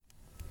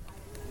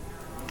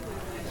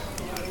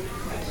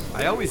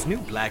I always knew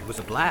Blag was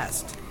a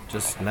blast.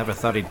 Just never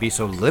thought he'd be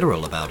so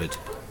literal about it.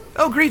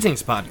 Oh,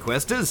 greetings,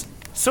 Podquesters.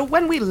 So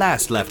when we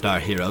last left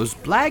our heroes,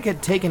 Blag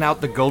had taken out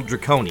the Gold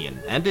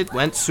Draconian, and it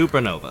went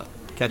supernova,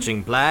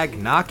 catching Blag,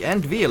 Nock,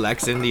 and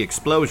Vielex in the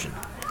explosion.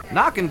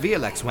 Nock and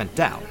Vielex went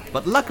down,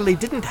 but luckily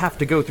didn't have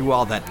to go through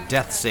all that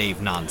death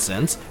save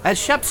nonsense, as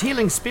Shep's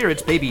healing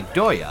spirit's baby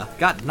Doya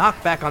got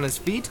knocked back on his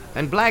feet,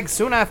 and Blag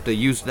soon after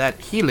used that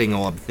healing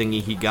orb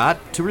thingy he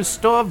got to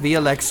restore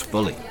Vielex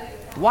fully.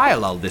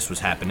 While all this was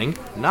happening,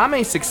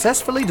 Name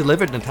successfully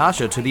delivered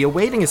Natasha to the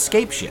awaiting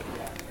escape ship.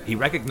 He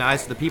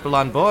recognized the people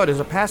on board as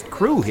a past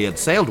crew he had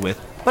sailed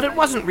with, but it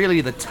wasn't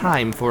really the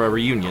time for a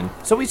reunion,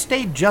 so he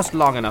stayed just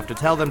long enough to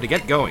tell them to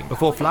get going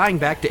before flying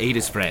back to aid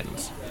his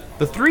friends.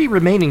 The 3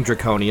 remaining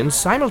Draconians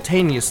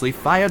simultaneously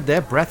fired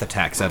their breath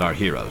attacks at our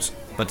heroes,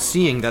 but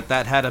seeing that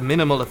had a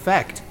minimal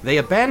effect, they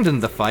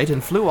abandoned the fight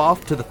and flew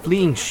off to the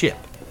fleeing ship.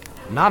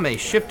 Name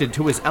shifted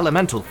to his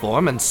elemental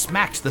form and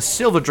smacked the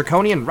Silver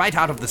Draconian right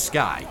out of the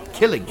sky,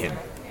 killing him.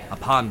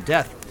 Upon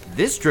death,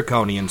 this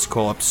Draconian's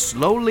corpse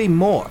slowly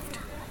morphed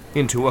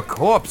into a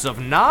corpse of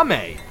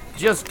Name,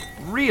 just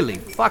really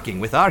fucking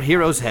with our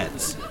heroes'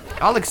 heads.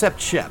 All except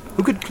Shep,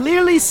 who could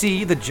clearly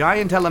see the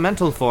giant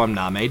elemental form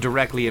Name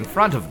directly in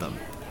front of them.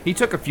 He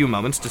took a few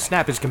moments to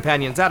snap his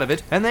companions out of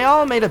it, and they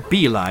all made a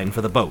beeline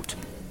for the boat.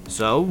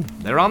 So,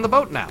 they're on the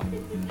boat now.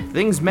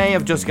 Things may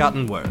have just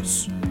gotten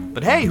worse.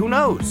 But hey, who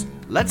knows?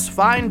 Let's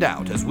find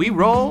out as we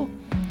roll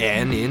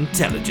an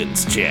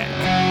intelligence check.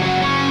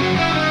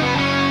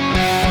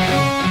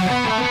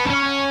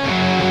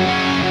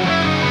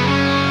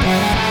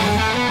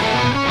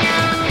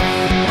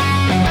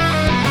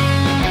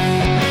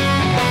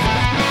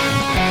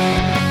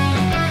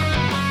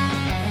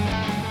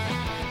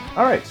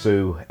 All right,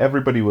 so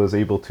everybody was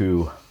able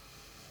to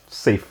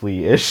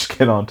safely-ish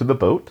get onto the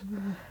boat.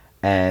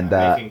 And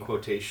making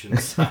quotation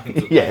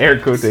signs. Yeah, air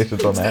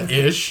quotations on that.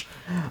 Ish.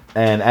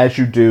 And as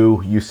you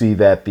do, you see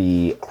that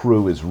the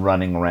crew is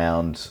running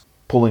around,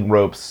 pulling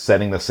ropes,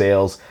 setting the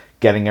sails,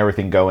 getting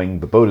everything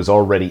going. The boat is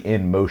already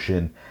in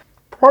motion.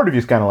 Part of you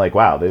is kind of like,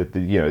 wow,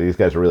 these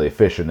guys are really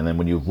efficient. And then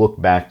when you look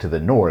back to the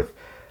north,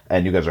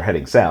 and you guys are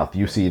heading south,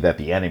 you see that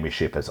the enemy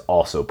ship is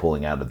also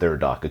pulling out of their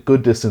dock a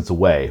good distance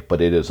away,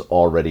 but it is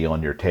already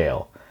on your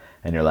tail.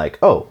 And you're like,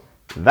 oh,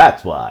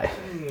 that's why.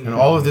 And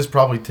all of this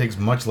probably takes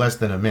much less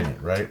than a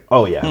minute, right?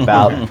 Oh, yeah,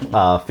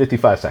 about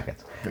 55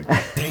 seconds.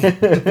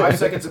 5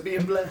 seconds of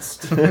being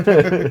blessed.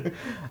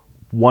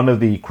 One of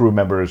the crew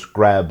members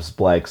grabs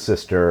Blag's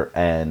sister,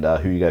 and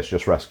who you guys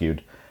just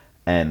rescued,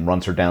 and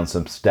runs her down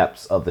some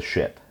steps of the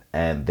ship.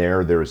 And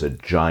there is a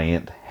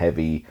giant,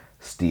 heavy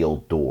steel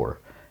door.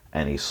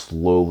 And he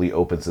slowly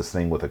opens this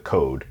thing with a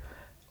code,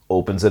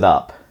 opens it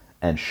up,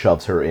 and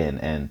shoves her in.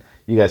 And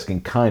you guys can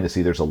kind of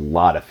see there's a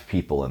lot of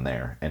people in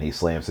there. And he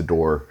slams the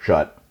door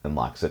shut and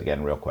locks it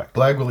again real quick.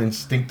 Blag will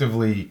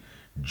instinctively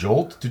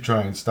jolt to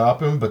try and stop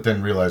him, but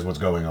then realize what's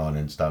going on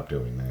and stop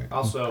doing that.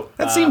 Also,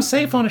 That seems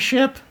safe on a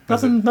ship.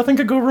 Nothing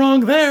could go wrong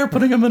there,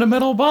 putting him in a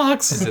metal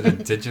box. Is it a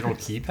digital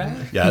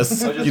keypad?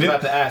 Yes. I was just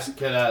about to ask,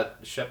 can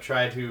Shep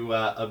try to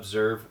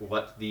observe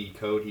what the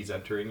code he's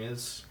entering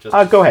is?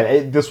 Just Go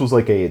ahead. This was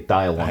like a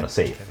dial on a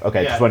safe.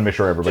 Okay, Yeah. just want to make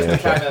sure everybody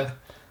Just to understands. kind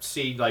of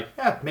see, like,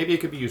 maybe it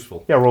could be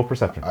useful. Yeah, roll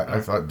perception. I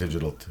thought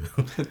digital too.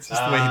 It's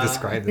just the way he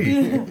described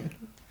it.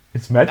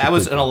 It's magic. That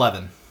was an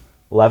 11.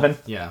 11?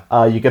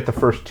 Yeah. You get the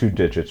first 2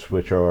 digits,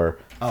 which are...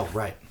 Oh,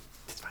 right.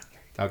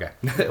 Okay.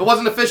 It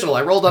wasn't official.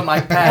 I rolled on my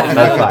pad and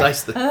That's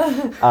rolled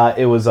fine. dice.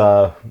 it was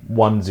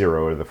 1,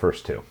 0 are the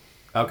first 2.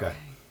 Okay.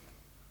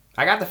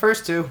 I got the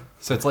first 2.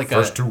 So it's like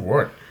First two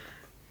what?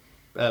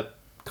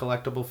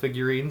 Collectible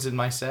figurines in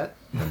my set.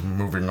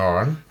 Moving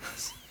on.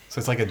 So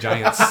it's like a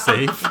giant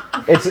safe.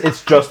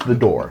 It's just the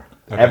door.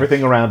 Okay.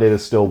 Everything around it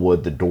is still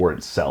wood. The door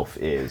itself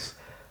is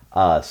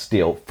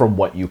steel from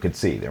what you can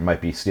see. There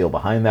might be steel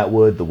behind that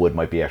wood. The wood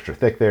might be extra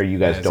thick there. You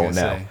guys I was don't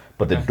know. gonna say.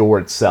 But the door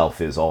itself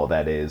is all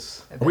that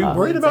is. Are we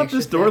worried about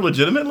this door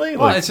legitimately?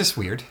 Well, Like, it's just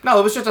weird. No,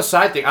 it was just a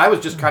side thing. I was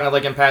just kind of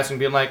like in passing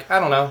being like,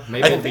 I don't know.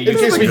 Maybe it'll be In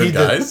case useful. we good need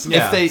guys. to...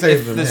 Yeah. If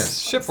Save them,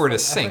 this yeah. ship were to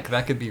sink,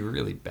 that could be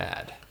really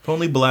bad. if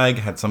only Blag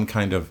had some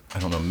kind of, I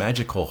don't know,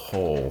 magical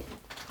hole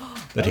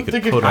that he don't could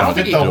think it- put I on don't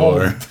the think the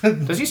door.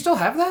 hole- Does he still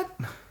have that?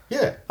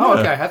 Yeah. Oh,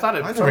 okay. I thought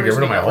it. I never get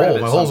rid of my hole.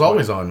 My hole's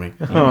always on me.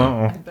 Da,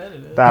 da,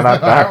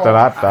 da,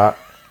 da, da.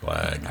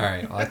 Blag. All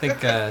right. Well,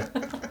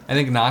 I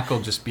think Nock will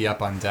just be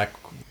up on deck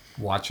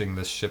watching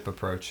this ship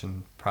approach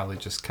and probably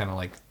just kind of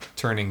like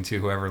turning to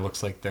whoever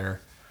looks like they're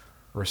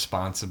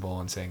responsible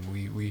and saying,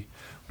 we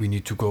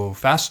need to go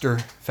faster.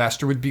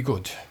 Faster would be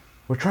good.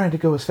 We're trying to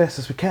go as fast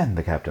as we can,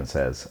 the captain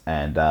says.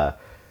 And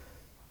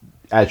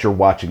as you're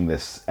watching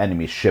this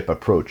enemy ship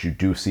approach, you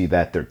do see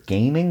that they're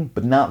gaining,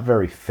 but not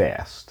very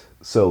fast.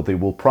 So they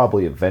will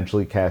probably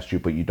eventually catch you,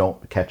 but you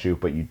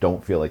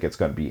don't feel like it's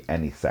going to be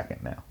any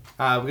second now.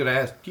 We're gonna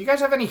ask. Do you guys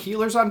have any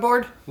healers on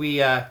board? We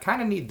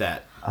kind of need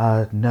that.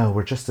 No,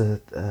 we're just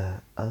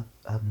a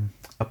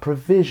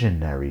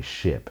provisionary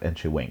ship. And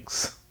she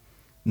winks.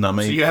 Name,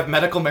 So you have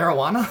medical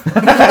marijuana?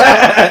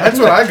 That's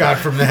what I got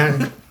from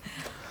that.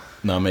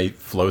 Name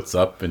floats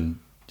up and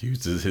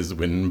uses his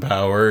wind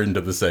power into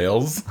the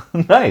sails.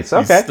 Nice.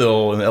 Okay. He's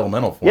still in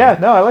elemental form. Yeah.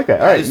 No, I like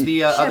that. All right. Is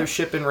the other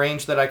ship in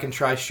range that I can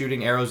try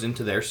shooting arrows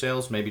into their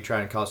sails? Maybe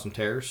try and cause some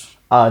tears?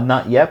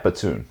 Not yet, but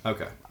soon.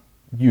 Okay.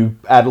 You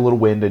add a little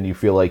wind, and you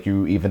feel like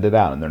you evened it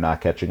out, and they're not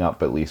catching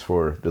up, at least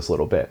for this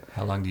little bit.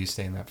 How long do you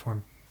stay in that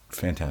form?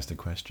 Fantastic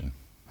question.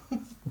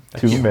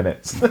 2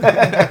 minutes.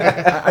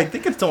 I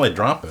think it's till I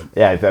drop it.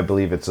 Yeah, I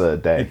believe it's a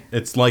day.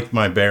 It's like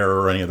my bear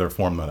or any other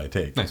form that I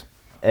take. Nice.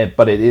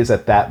 But it is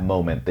at that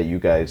moment that you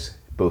guys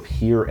both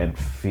hear and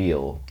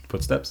feel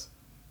Footsteps.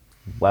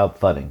 loud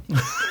thudding.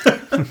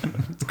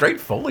 It's great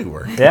Foley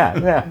work.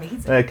 Yeah.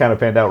 It kind of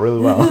panned out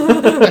really well.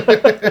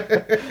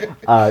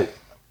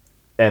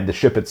 And the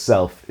ship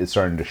itself is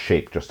starting to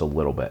shake just a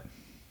little bit.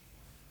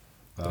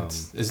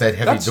 Is that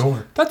heavy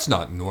door? That's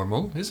not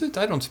normal, is it?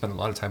 I don't spend a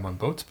lot of time on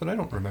boats, but I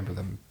don't remember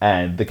them.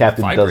 And the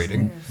captain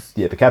Vibrating. doesn't.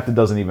 Yeah, the captain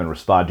doesn't even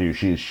respond to you.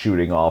 She's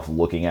shooting off,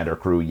 looking at her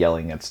crew,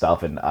 yelling at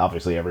stuff, and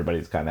obviously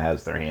everybody's kind of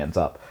has their hands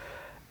up.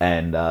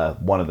 And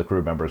one of the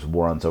crew members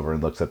runs over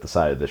and looks at the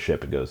side of the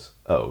ship and goes,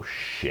 "Oh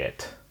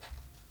shit!"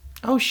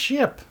 Oh,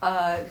 ship.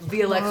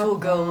 VLX will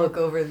go look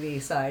over the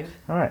side.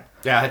 All right.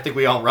 Yeah, I think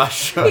we all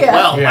rush. Yeah.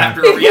 Well, Yeah.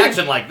 after a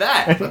reaction like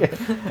that.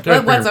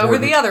 But what's over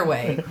the other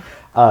way?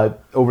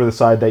 Over the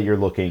side that you're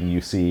looking,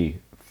 you see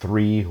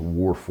 3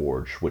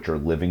 Warforged, which are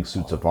living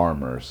suits of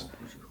armors.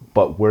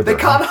 But where They they're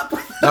caught up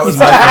with That was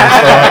my first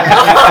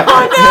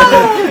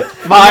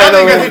I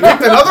think they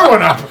picked another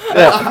one up.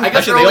 I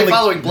guess you're only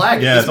following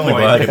Black Yeah, at it's this only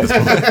point. Black at this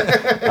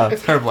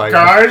point. They're like,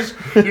 Guys,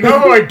 you know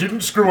how I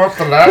didn't screw up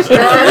the last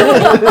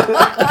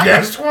time?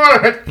 Guess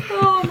what?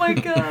 Oh my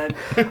god.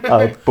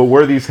 But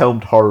where these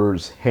helmed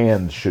horrors'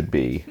 hands should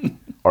be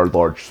are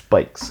large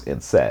spikes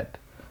instead.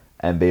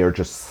 And they are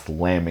just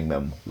slamming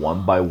them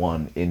one by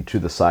one into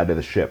the side of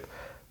the ship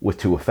with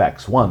 2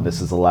 effects. 1,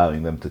 this is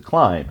allowing them to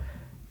climb.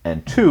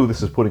 And 2,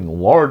 this is putting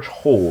large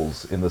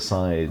holes in the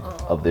side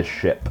of this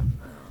ship.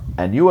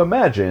 And you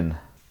imagine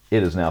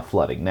it is now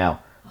flooding. Now,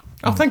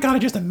 Oh, thank God I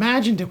just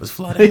imagined it was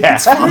flooding.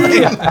 this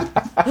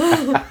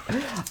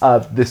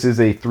is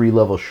a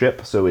 3-level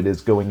ship, so it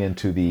is going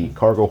into the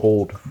cargo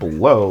hold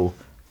below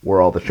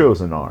where all the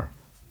Chosen are.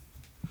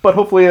 But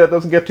hopefully that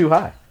doesn't get too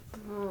high.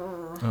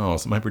 Oh,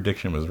 so my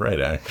prediction was right,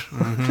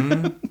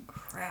 actually.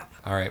 Crap.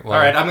 all right, well, All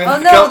right, I'm going Oh,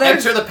 to no, go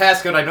there's- enter the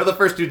passcode. I know the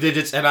first 2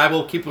 digits, and I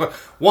will keep going.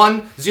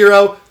 1,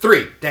 0,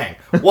 3. Dang.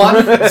 1,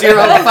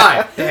 0,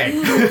 5.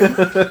 Dang.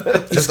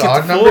 Just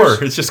odd 4.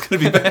 numbers? It's just going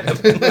to be bad.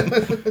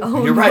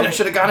 You're right. I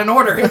should have gone in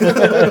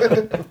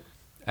order.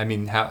 I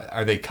mean, how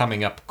are they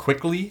coming up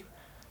quickly,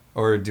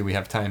 or do we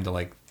have time to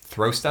like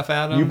throw stuff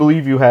at them? You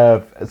believe you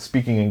have,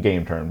 speaking in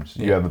game terms,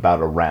 you have about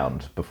a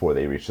round before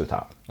they reach the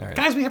top. All right.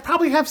 Guys, we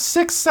probably have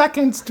 6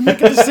 seconds to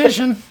make a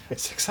decision.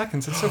 6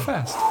 seconds. It's so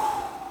fast.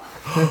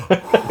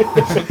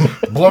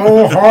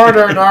 Blow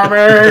harder,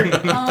 Nami!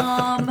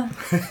 Nami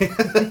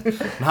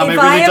If I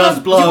really have does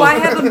a, blow. do I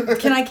have a,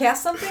 can I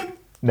cast something?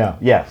 No,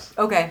 yes.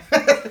 Okay.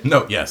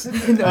 No, yes.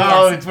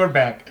 Oh, we're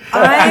back.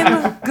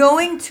 I'm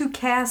going to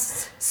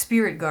cast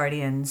Spirit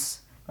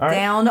Guardians All right.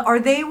 down. Are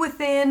they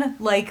within,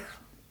 like,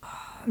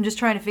 I'm just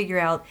trying to figure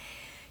out.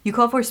 You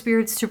call for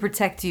spirits to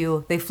protect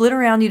you. They flit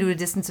around you to a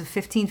distance of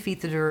 15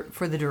 feet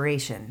for the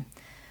duration.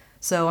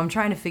 So I'm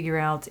trying to figure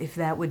out if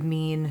that would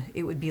mean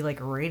it would be like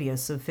a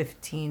radius of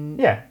 15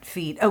 Yeah.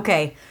 feet.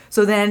 Okay.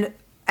 So then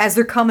as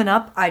they're coming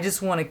up, I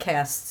just want to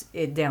cast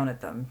it down at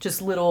them.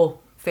 Just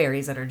little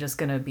fairies that are just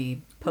going to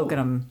be poking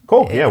them.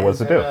 Cool. Yeah, what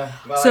does it do?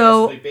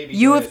 So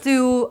you have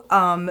to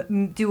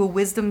do a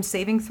wisdom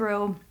saving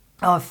throw.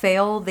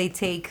 Fail, they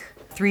take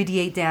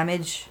 3d8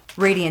 damage,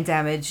 radiant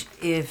damage,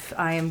 if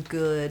I am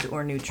good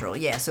or neutral.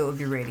 Yeah, so it would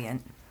be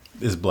radiant.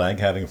 Is Blag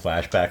having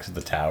flashbacks at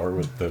the tower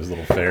with those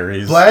little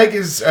fairies? Blag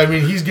is, I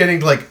mean, he's getting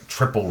like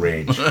triple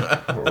rage.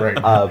 Right.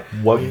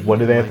 What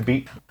do they have to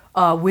beat?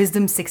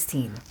 Wisdom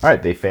 16. All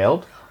right, they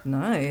failed.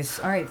 Nice.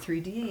 All right,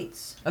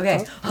 3d8s.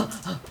 Okay.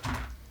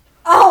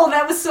 Oh,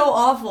 that was so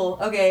awful.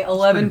 Okay,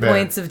 11 pretty bad.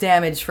 points of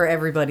damage for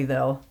everybody,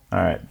 though. All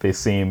right, they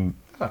seem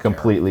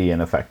completely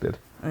unaffected.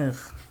 Ugh.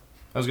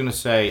 I was going to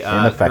say, her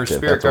Ineffective,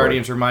 Spirit that's all right.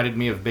 Guardians reminded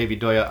me of Baby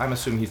Doya. I'm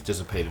assuming he's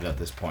dissipated at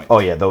this point. Oh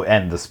yeah, though,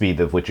 and the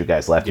speed of which you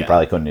guys left, you Yeah.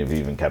 probably couldn't have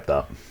even kept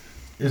up.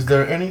 Is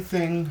there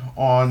anything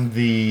on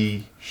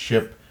the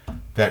ship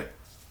that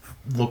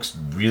looks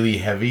really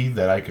heavy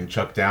that I can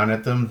chuck down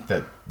at them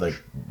that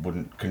like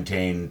wouldn't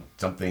contain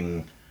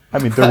something? I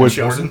mean, there would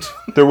Chosen?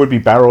 there would be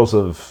barrels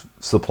of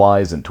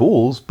supplies and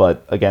tools,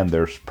 but again,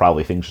 there's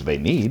probably things they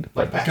need.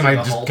 Like back Can in I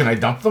the just hull. can I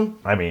dump them?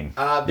 I mean,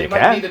 They you might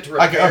can. need it to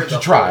I repair can the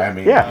try. hull. I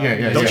mean, Yeah.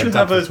 yeah. Don't you Dump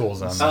have the a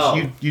tools on them.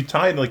 Oh. You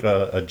tied like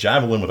a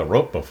javelin with a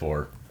rope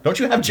before. Don't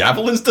you have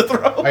javelins to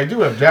throw? I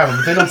do have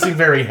javelins, but they don't seem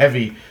very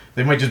heavy.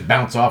 They might just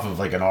bounce off of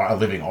like a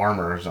living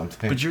armor or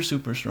something. But you're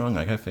super strong.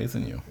 I got faith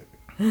in you.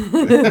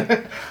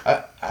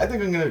 I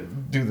think I'm gonna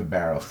do the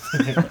barrel.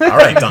 All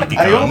right, Donkey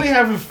Kong. I only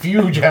have a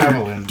few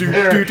javelins.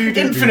 There are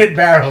infinite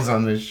barrels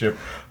on this ship.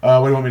 What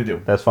do you want me to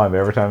do? That's fine, but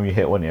every time you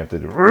hit one, you have to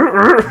do. Okay.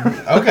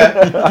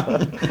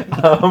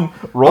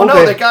 Roll Oh no,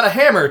 da- they got a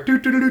hammer. Go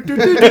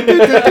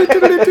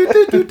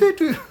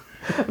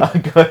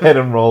ahead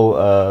and roll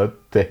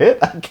to hit,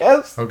 I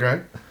guess.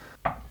 Okay.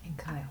 And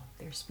Kyle,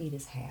 their speed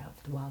is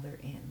halved while they're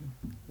in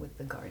with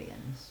the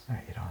Guardians. All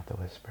right, you don't have to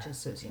whisper.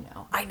 Just so you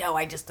know. I know,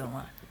 I just don't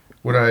want to.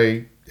 Would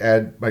I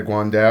add my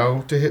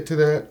Guandao to hit to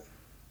that?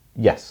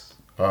 Yes.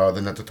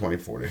 Then that's a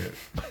 24 to hit.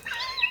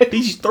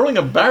 He's throwing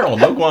a barrel,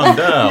 no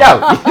Guandao. Yeah,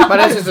 But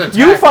that's just attack.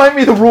 you find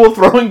me the rule of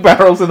throwing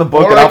barrels in the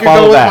book, Or and I I'll could go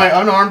follow with that.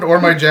 my unarmed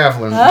or my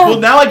javelin. Well,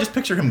 now I just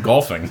picture him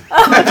golfing. You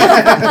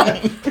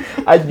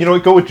know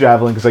what? Go with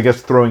javelin because I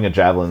guess throwing a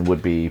javelin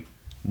would be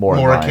more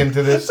in More line. akin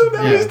to this. So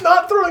now he's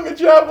not throwing a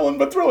javelin,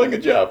 but throwing a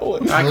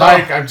javelin.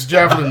 It's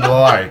javelin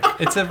like.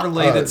 It's a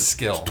related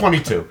skill.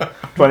 22.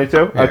 22.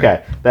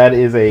 Okay, that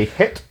is a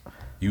hit.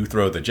 You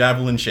throw the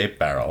javelin-shaped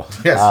barrel.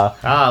 Yes.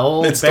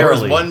 old It stores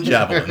barely. one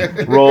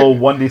javelin. Roll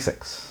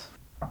 1d6.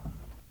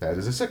 that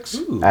is a 6.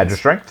 Add your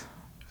strength.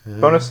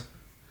 Bonus.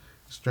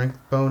 Strength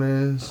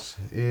bonus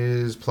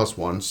is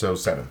 +1, so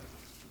 7.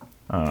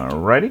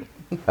 Alrighty.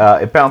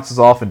 It bounces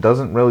off and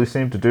doesn't really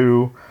seem to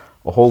do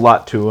a whole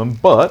lot to him,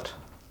 but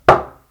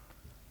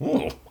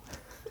Ooh.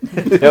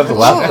 that was a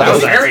lot. That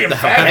was very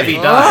heavy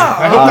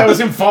die. I hope that was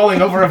him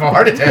falling over of a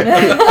heart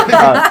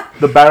attack.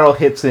 The barrel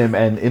hits him,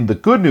 and the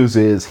good news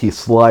is he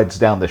slides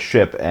down the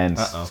ship and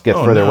gets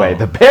Oh, further no. away.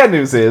 The bad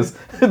news is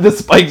the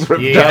spikes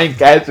rip Yeah. giant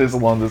gashes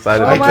along the side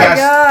of I the my ship.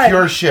 cast God.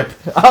 Pure Ship.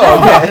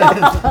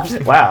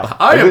 Wow.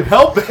 I am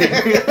helping.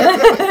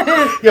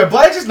 Yeah,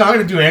 Blight's just not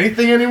going to do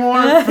anything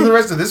anymore for the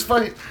rest of this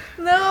fight.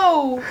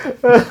 No!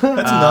 That's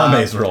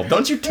Name's roll.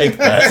 Don't you take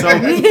that. So I I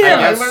learned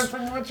guess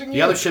from watching the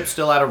you. other ship's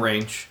still out of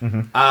range.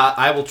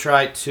 I will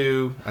try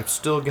to. I've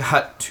still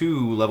got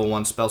 2 level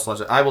 1 spell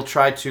slots. I will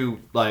try to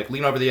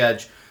lean over the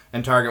edge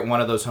and target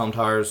one of those helm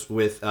towers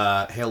with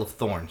Hail of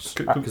Thorns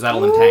because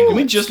that'll entangle. Can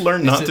we it. just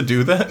learn not to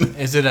do that?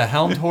 Is it a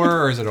Helmed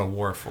Horror or is it a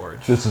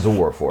Warforged? This is a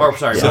war forge. Or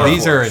sorry, So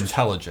these are Warforged.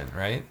 intelligent,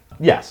 right?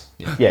 Yes.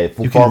 Yeah,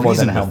 You far can more than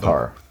reason a helm with them.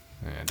 tower.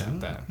 Yeah, I doubt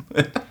that.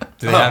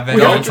 Do they have We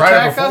any? don't tried it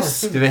attack before.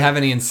 us. Do they have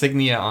any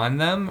insignia on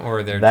them,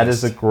 or they're That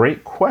just... is a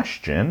great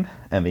question,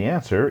 and the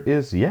answer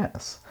is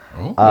yes.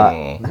 Oh.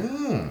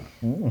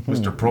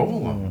 Mr.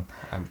 Provolone.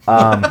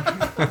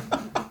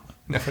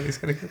 Nobody's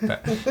gonna get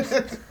that.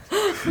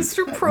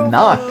 Mr. Pro.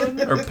 Knock.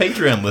 Our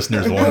Patreon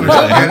listeners will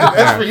understand.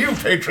 That's for you,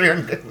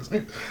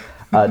 Patreon.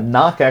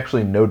 Knock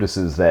actually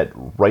notices that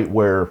right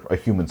where a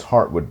human's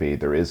heart would be,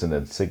 there is an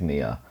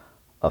insignia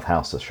of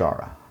House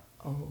Ashara.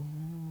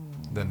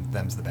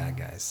 Them's the bad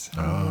guys.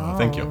 Oh,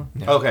 thank you.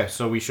 Okay,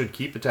 so we should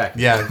keep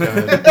attacking. Yeah, go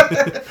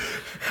ahead.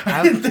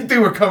 I didn't think they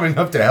were coming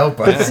up to help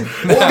us.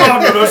 Hold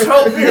on, let us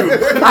help you.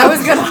 I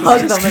was gonna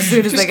hug them as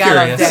soon as they got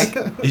on curious.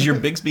 deck. Is your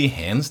Bigsby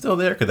hand still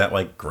there? Could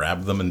that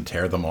grab them and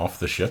tear them off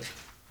the ship?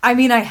 I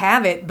mean, I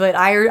have it, but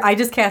I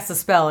just cast a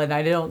spell, and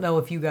I don't know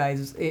if you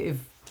guys...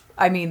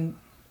 I'm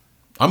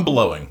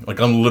blowing.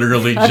 I'm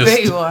literally I just.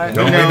 bet you are.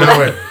 Don't we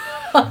know it?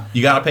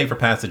 You gotta pay for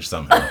passage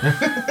somehow.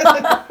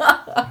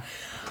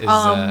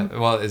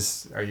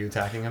 Are you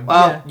attacking him?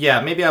 Well,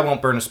 yeah, maybe I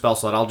won't burn a spell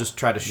slot. I'll just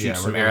try to shoot Yeah,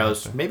 some we're gonna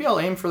arrows. have to. Maybe I'll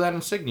aim for that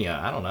insignia.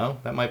 I don't know.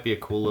 That might be a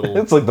cool little.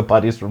 It's like the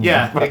buddies from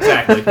Yeah,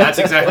 exactly. That's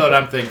exactly what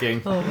I'm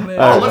thinking. Oh, man.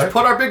 Oh, let's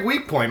put our big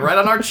weak point right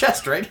on our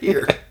chest, right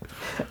here.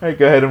 All right,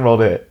 go ahead and roll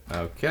to hit.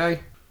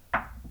 Okay.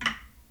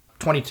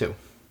 22.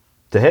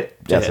 To hit?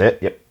 That's hit.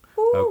 it. Yep.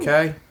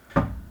 Okay.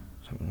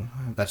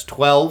 That's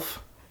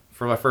 12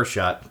 for my first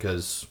shot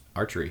because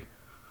archery.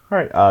 All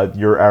right.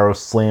 Your arrow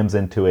slams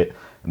into it,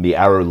 and the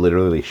arrow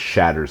literally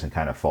shatters and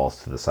kind of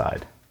falls to the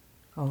side.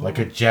 Like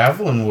a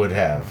javelin would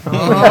have.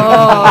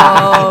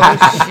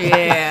 Oh,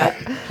 shit.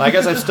 I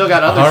guess I've still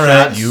got other All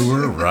right, shots. you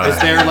were right. Is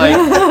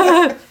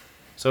there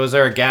So is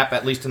there a gap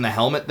at least in the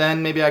helmet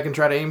then? Maybe I can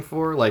try to aim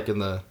for in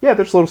the Yeah,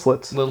 there's little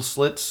slits. little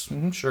slits.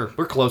 Sure,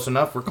 we're close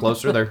enough. We're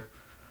closer. They're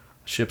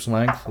ship's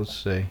length. Let's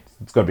see.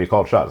 It's going to be a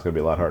called shot. It's going to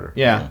be a lot harder.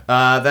 Yeah,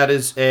 that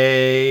is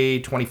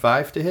a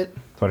 25 to hit.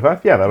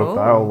 25? Yeah, that'll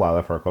allow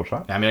that for a called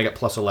shot. I mean, I got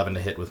plus 11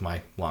 to hit with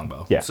my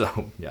longbow. Yeah.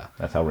 So yeah.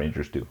 That's how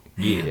rangers do.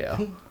 Yeah.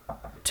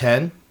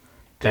 10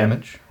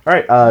 damage. All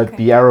right.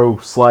 The arrow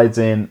slides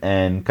in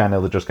and kind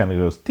of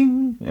goes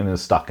ding and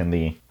is stuck in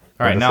the.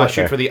 All right, now I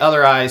shoot for the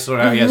other eye, so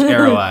now he has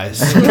arrow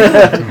eyes.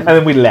 And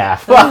then we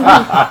laugh.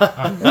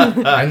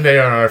 And they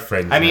are our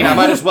friends. I mean, I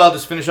might as well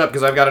just finish up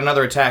because I've got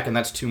another attack, and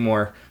that's 2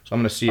 more. So I'm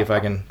going to see if I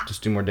can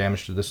just do more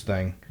damage to this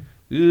thing.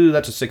 Ooh,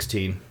 that's a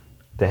 16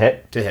 To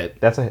hit? to hit.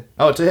 That's a hit.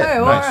 Oh, it's a hit. Hey,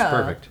 Nice, wow.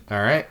 perfect. All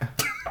right.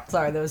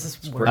 Sorry, that was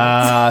just weird.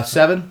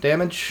 7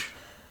 damage.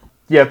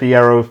 Yeah, the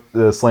arrow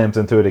slams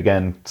into it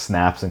again,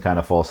 snaps, and kind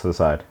of falls to the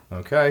side.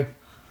 Okay.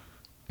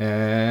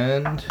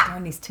 And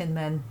Darn these tin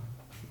men.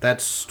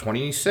 that's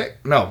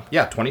 26. No,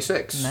 yeah,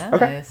 26.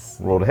 Nice.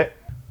 Roll to hit.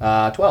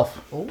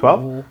 12.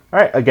 12? All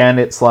right, again,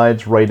 it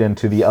slides right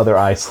into the other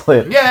eye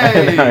slit.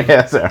 Yay!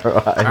 Yes, arrow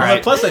eye. All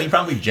right. Plus that he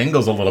probably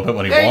jingles a little bit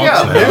when he There you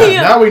wants. go. to.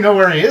 Yeah, now we know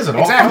where he is at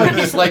all Exactly. times.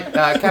 He's like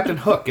Captain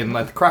Hook in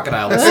like the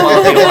crocodile that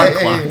swallowed the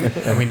alarm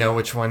clock. And we know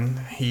which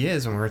one he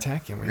is when we're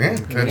attacking. We Yeah, can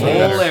that's communicate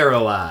Full better.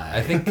 arrow I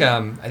eye.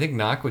 think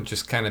Nock would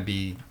just kind of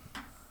be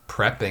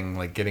prepping,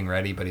 like getting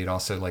ready, but he'd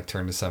also like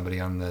turn to somebody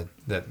on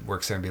that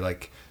works there and be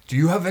like, "Do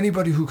you have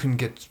anybody who can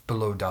get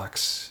below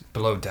decks?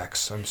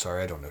 I'm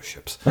sorry, I don't know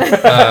ships.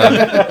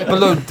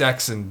 Below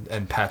decks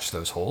and patch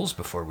those holes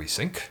before we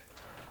sink."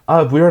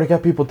 We already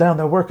got people down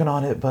there working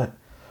on it, but,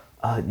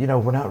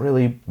 we're not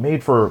really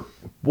made for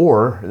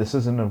war. This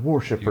isn't a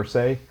warship per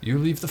se. You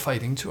leave the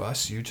fighting to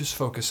us. You just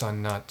focus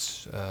on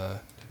not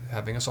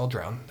having us all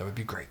drown. That would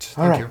be great.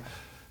 Thank right. you.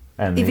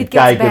 And If the it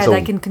guy gets gives bad, a,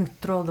 I can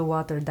control the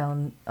water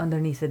down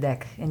underneath the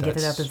deck and get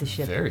it out of the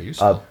ship. Very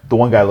useful. the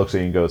one guy looks at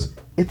you and goes,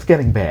 "It's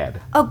getting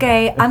bad."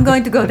 Okay, I'm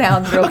going to go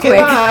down real quick.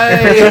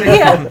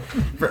 Yeah.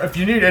 If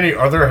you need any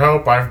other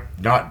help, I've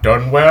not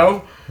done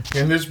well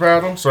in this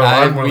battle, so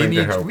I'm willing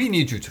to help. We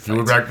need you to fight. You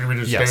would like me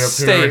to Yes,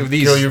 stay up here and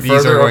these, kill you these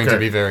further? are going Okay. to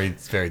be very,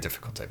 very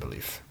difficult, I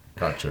believe.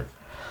 Gotcha.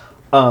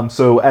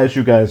 So as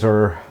you guys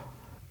are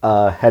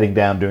heading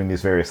down doing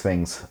these various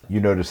things, you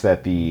notice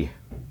that the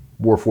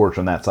Warforged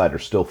on that side are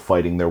still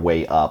fighting their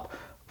way up.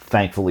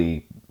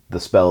 Thankfully, the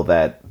spell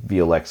that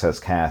Violex has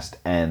cast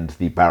and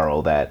the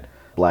barrel that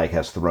Blag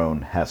has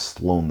thrown has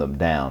slowed them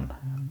down.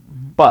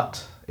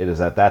 But it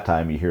is at that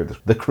time you hear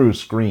the crew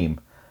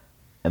scream,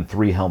 and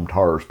 3 helmed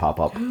horrors pop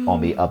up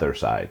on the other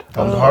side.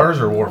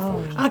 Horrors or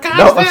Warforged?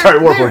 No, I'm sorry,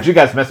 Warforged. You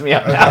guys messed me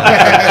up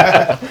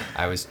now.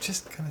 I was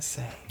just gonna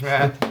say.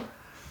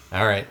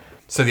 All right.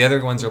 So the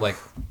other ones are like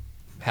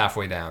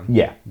halfway down.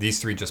 Yeah. These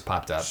 3 just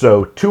popped up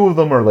So 2 of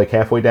them are like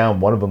halfway down.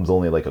 One of them's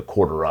only like a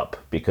quarter up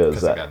because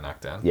because they got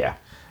knocked down. yeah.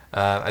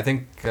 I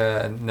think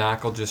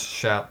Nock will just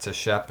shout to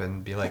Shep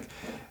and be like,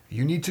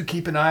 "You need to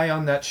keep an eye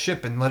on that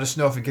ship and let us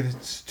know if it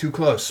gets too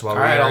close while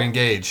All right, we are I'll-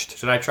 engaged.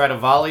 Should I try to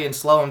volley and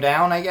slow him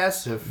down, I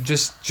guess? If,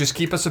 Just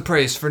keep us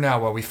appraised for now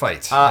while we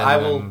fight." I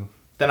And will. then-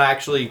 Then I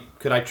actually.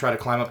 Could I try to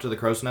climb up to the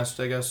crow's nest,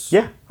 I guess?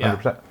 Yeah, Yeah.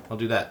 100%. I'll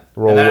do that.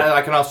 Roll- And then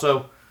I can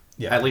also.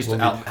 Yeah, At least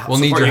we'll I'll need- support we'll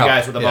need your you help.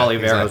 guys with a Yeah, volley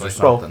of arrows or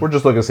exactly. Well, something. we're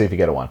just looking to see if you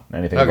get a 1.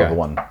 Anything Okay. above a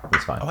 1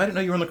 is fine. Oh, I didn't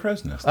know you were on the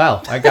crow's nest.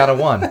 Oh, I got a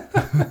 1.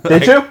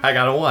 Did you? I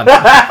got a 1.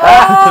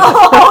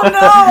 Oh no!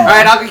 All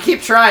right, I'll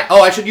keep trying.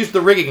 Oh, I should use the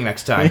rigging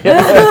next time.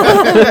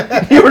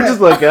 You were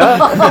just like, You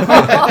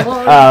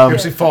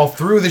actually fall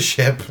through the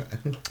ship.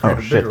 oh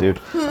shit, dude.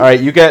 All right,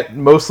 you get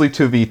mostly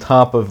to the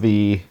top of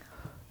the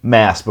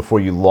mast before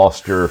you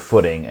lost your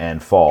footing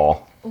and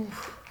fall.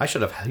 I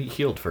should have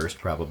healed first,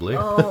 probably.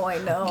 Oh, I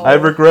know. I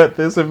regret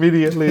this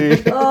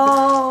immediately.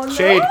 Oh, no.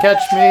 Shade,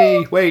 catch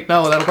me! Wait,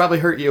 no, that'll probably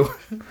hurt you.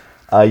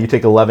 You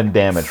take 11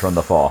 damage from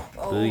the fall.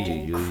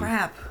 Oh,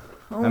 crap.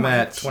 Oh, I'm my-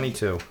 at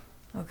 22.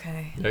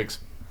 Okay, Yikes.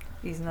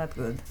 he's not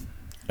good.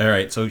 All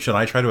right, so should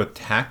I try to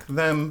attack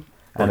them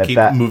or And at keep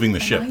that- moving the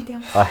ship? Am I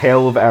down? A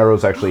hail of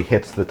arrows actually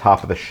hits the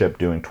top of the ship,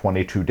 doing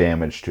 22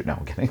 damage to. No,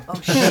 I'm kidding. Oh,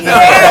 shit.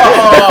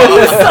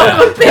 You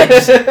son of a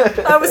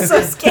bitch. I was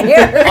so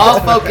scared. I'll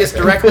focus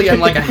directly on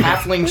like a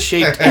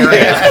halfling-shaped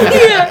area.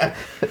 Yeah.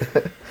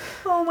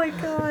 Oh, my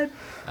God.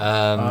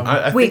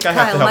 I Wait, think I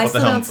have Kyle, to am I help with the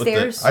still helm with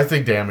downstairs? I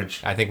think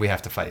damage. I think we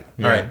have to fight.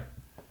 All right.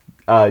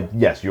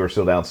 Yes, you are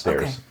still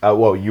downstairs.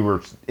 Well, you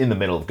were in the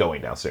middle of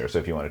going downstairs, so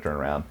if you want to turn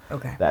around,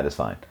 Okay. that is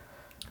fine.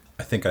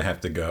 I think I have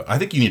to go. I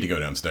think you need to go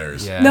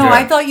downstairs. Yeah. No, Yeah.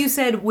 I thought you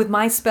said with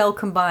my spell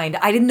combined.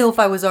 I didn't know if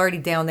I was already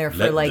down there for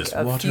Let like this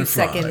a water few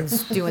fly.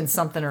 seconds doing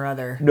something or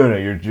other. No,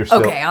 you're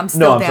still. Okay, I'm still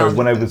No, I'm sorry. down.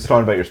 When I was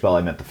talking about your spell,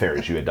 I meant the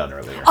fairies you had done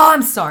earlier. Oh,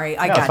 I'm sorry.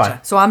 I No, it's gotcha.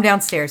 fine. So I'm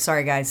downstairs.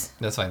 Sorry, guys.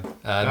 That's fine.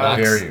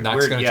 dare you. Nock's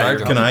We're- going to yeah, charge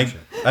you're him. Can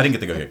I didn't get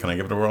to go yet. Can I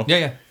give it a roll? Yeah,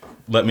 yeah.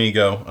 Let me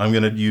go. I'm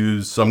going to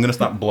use. So I'm going to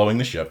stop blowing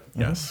the ship.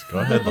 Yes. Go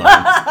ahead, Lauren.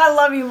 I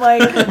love you,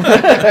 Mike.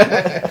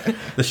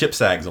 The ship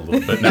sags a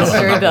little bit now.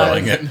 I'm not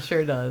blowing it.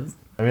 Sure does.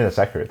 I mean, that's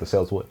accurate. The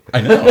sails would.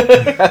 I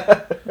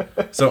know.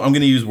 So I'm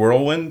going to use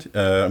Whirlwind.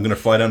 I'm going to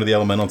fly down to the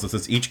elementals. It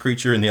says each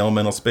creature in the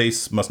elemental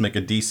space must make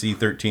a DC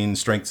 13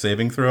 strength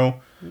saving throw.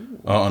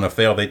 On a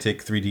fail, they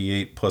take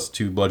 3d8 plus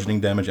 2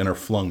 bludgeoning damage and are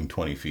flung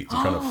 20 feet.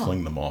 So trying to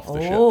fling them off the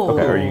ship.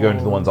 Okay, are you going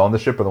to the ones on the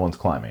ship or the ones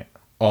climbing it?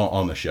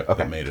 On the ship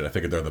Okay. that made it. I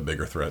figured they're the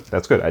bigger threat.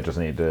 That's good. I just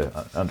need to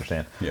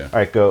understand. Yeah. All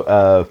right,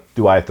 go.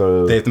 Do I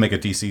throw? They have to make a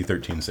DC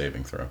 13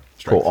 saving throw. Cool,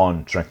 Strength.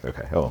 on strength.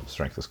 Okay. Oh,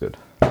 strength is good.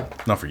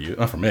 Not for you.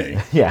 Not for me.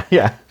 Yeah.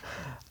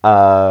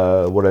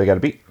 What do they got to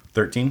beat?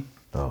 13.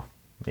 Oh,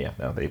 yeah.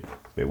 No, they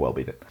well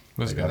beat it.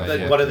 That's a good Like,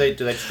 idea. what do they?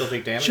 Do they still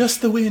take damage?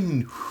 Just the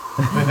wind.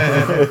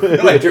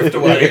 I drift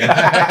away. do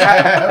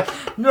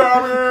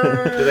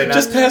they not?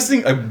 Just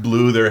passing. I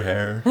blew their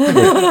hair. Yeah,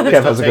 still that's a take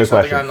good something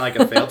question. on like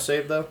a failed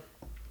save though.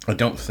 I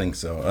don't think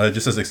so. It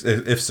just says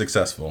if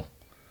successful.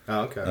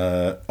 Oh,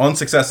 okay. On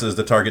successes,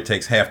 the target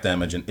takes half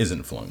damage and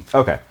isn't flung.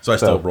 Okay. So I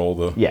still roll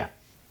the. Yeah.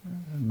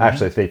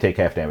 Actually, if they take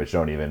half damage,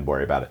 don't even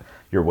worry about it.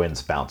 Your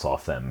winds bounce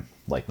off them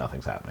like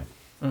nothing's happening.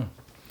 do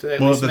they at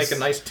well, least that's- make a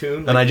nice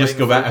tune? Then like I just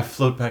go playing back. I the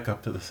float back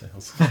up to the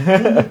sails.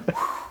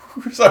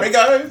 Sorry,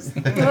 guys.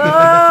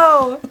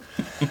 Oh!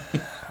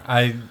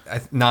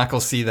 Nock will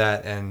see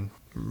that and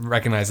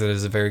recognize it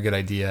as a very good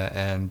idea,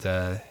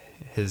 and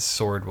his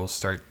sword will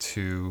start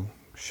to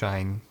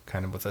shine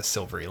kind of with a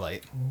silvery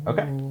light.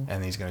 Okay.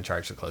 And he's going to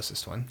charge the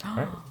closest one. All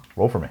right.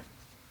 Roll for me.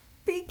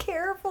 Be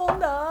careful,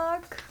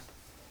 Nock.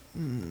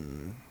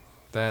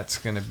 That's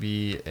going to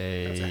be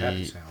That's a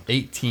happy sound.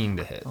 18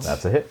 to hit.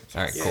 That's a hit.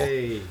 All right, cool.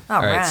 Yay.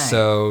 All right.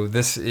 So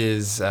this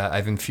is,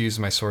 I've infused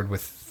my sword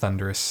with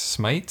Thunderous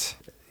Smite.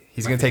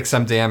 He's going to take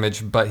some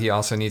damage, but he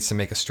also needs to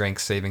make a strength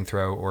saving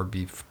throw or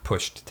be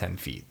pushed 10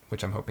 feet,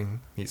 which I'm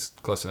hoping he's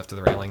close enough to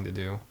the railing to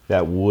do.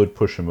 That would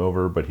push him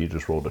over, but he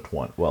just rolled a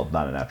 20. Well,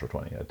 not a natural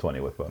 20, a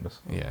 20 with bonus.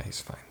 Yeah, he's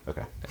fine.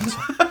 Okay.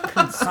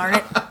 Darn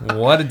it.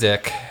 What a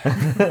dick.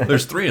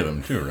 There's 3 of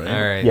them too, right?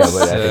 All right. Yeah,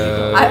 but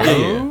I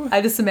think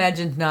I just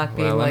imagined Nock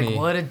being Well, let like, me-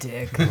 what a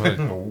dick. What-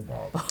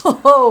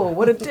 Oh,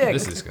 what a dick.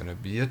 this is going to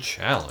be a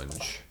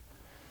challenge.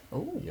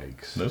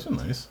 Yikes. Those are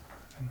nice.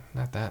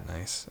 Not that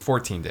nice.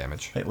 14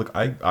 damage. Hey, look,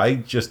 I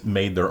just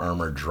made their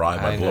armor dry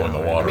by I blowing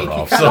know. the water I mean,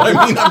 off. So I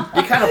mean,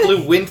 He kind of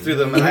blew wind through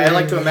them, and I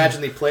like to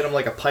imagine they played them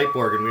like a pipe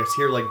organ. We just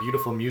hear like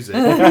beautiful music.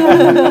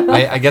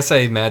 I guess I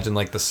imagine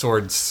like the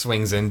sword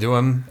swings into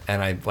him,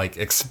 and I like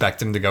expect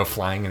him to go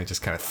flying, and it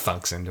just kind of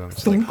thunks into him.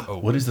 It's like, oh,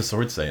 what does the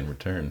sword say in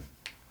return?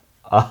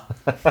 Not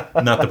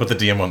to put the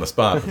DM on the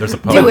spot, but there's a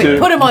Do poem it. there.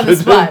 Put him on the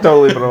spot.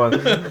 Totally put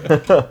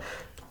him on.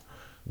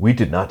 We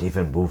did not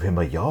even move him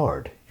a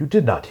yard. You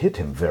did not hit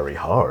him very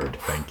hard.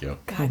 Thank you.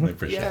 I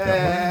appreciate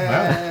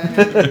that.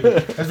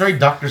 That's very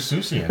Dr.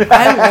 Seussian.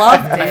 I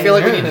loved it. I feel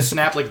like we need to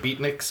snap like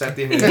beatniks at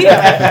the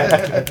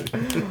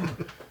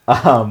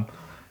end.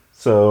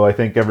 So I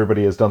think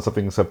everybody has done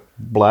something except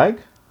Blag.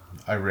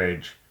 I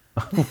rage.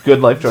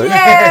 Good life choice.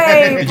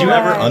 Yay! Did you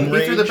ever Black.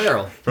 unrage threw the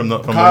barrel. from the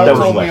Kyle the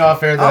told me left.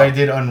 off air that I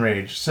did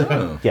unrage.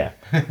 So. Yeah,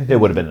 it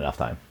would have been enough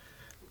time.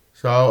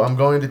 So I'm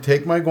going to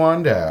take my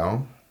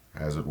Guandao,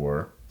 as it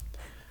were,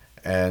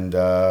 and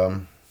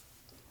I'm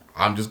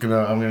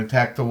gonna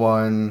attack the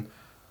one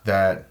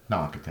that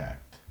Nock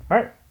attacked. All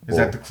right. Is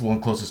that the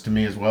one closest to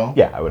me as well?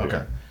 Yeah, I would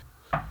Okay.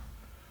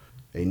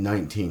 agree. A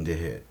 19 to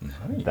hit.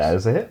 That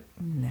is a hit.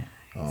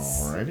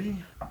 Alrighty.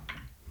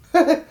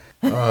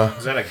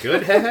 Is that a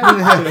good head?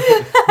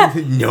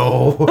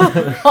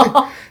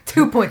 No.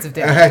 2 points of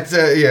damage.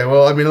 That's, yeah.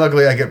 Well, I mean,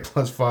 luckily I get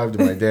 +5 to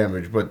my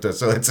damage, but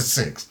so that's a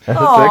 6.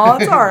 Oh,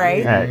 it's all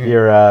right. All right,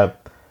 your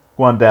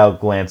Guandao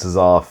glances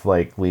off,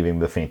 like leaving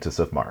the faintest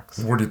of marks.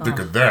 What do you think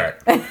of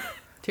that?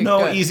 No,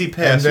 Good. easy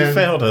pass. And You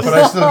failed us. But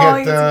I still Oh,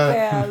 get. easy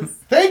pass.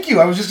 Thank you.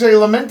 I was just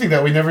lamenting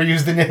that we never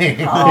used the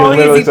name. Oh, you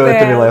literally easy said that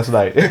to me pass. last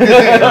night.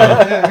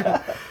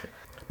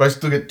 But I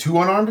still get 2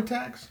 unarmed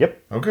attacks?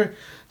 Yep. Okay.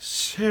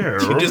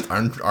 Sure. You just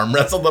arm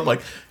wrestled them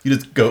like you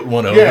just goat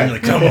one over Yeah. and you're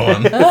like, come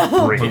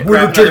on. Bring it.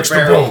 Winner takes the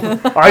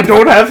vote. I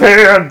don't have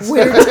hands.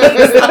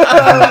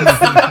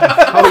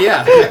 Oh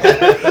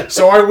yeah.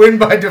 So I win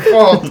by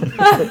default.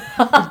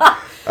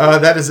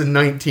 That is a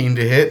 19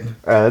 to hit.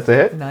 That's a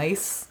hit.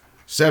 Nice.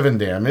 7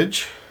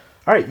 damage.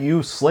 All right,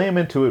 you slam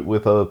into it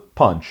with a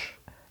punch,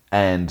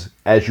 and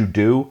as you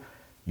do,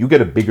 you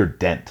get a bigger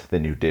dent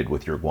than you did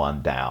with your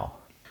Guandao.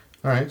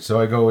 Alright, so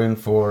I go in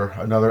for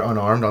another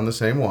unarmed on the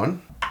same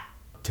one.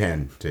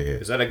 10 to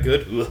hit. Is that a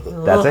good?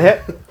 That's a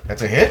hit.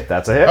 That's a hit?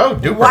 That's a hit. Oh,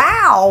 duper.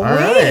 Wow. All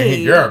right.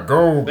 wait. Yeah,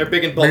 go. They're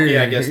big and bulky,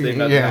 I guess. They've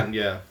not Yeah.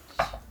 yeah.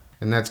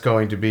 And that's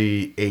going to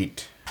be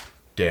 8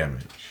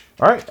 damage.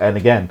 All right, and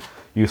again,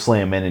 you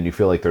slam in, and you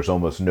feel like there's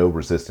almost no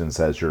resistance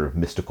as your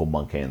mystical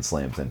monk hand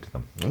slams into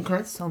them.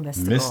 Okay. So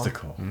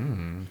mystical.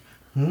 Mystical.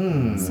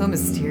 So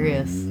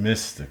mysterious.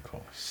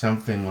 Mystical.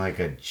 Something like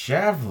a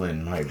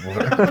javelin might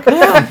work.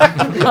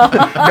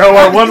 No,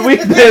 our one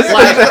weakness.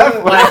 Flag,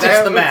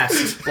 that's the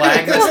mast.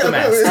 Flag, that's the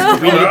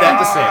mast. We need that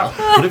to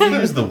sail. What if you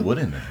use the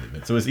wooden end of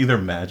it? So it's either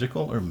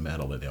magical or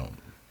metal. They don't.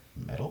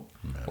 Metal?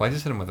 Well, I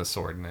just hit him with a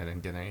sword, and I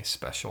didn't get any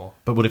special.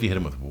 But what if you hit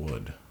him with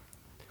wood?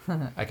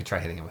 I could try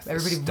hitting him with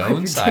Everybody the wipe stone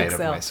your side dicks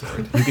of out. my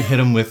sword. You could hit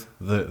him with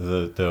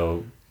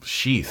the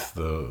sheath,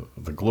 the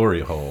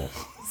glory hole.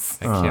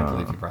 I can't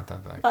believe you brought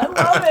that back. I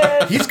love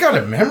it. He's got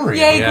a memory.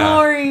 Yay, Yeah.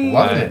 glory.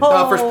 Loving it.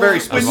 For very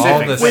Of specific. all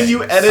the, When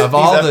you edit of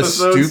all these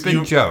the episodes,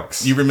 stupid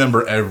jokes, You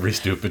remember every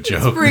stupid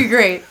joke. Pretty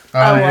great. Oh,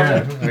 I love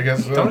yeah. it. I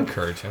guess so. don't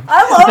encourage him.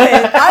 I love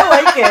it. I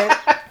like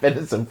it. That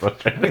is so I'm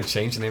frustrating. gonna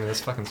change the name of this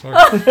fucking sword.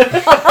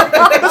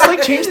 It's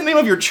like change the name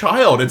of your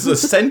child. It's a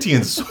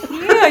sentient sword.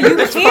 Yeah, you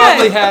It's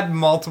probably can. had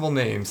multiple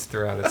names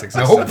throughout its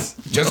Nope. existence.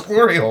 Just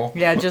glory hole.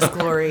 Yeah, just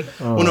glory.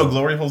 Oh no,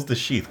 glory hole's the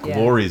sheath. Yeah.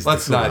 Glory's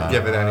Let's the not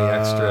give it any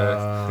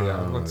extra.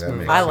 Yeah, let's that move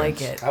makes on. I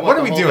like it. I want What are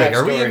the we whole doing?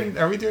 backstory.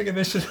 Are we doing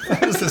initiative? How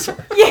does this work?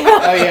 Yeah.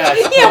 Oh yeah.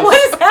 Yeah, what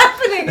is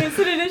happening? Is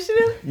it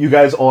initiative? You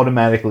guys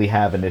automatically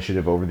have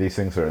initiative over these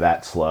things that are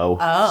that slow.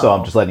 Oh. So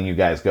I'm just letting you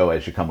guys go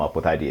as you come up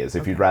with ideas.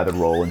 If you'd rather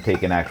roll and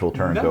take an actual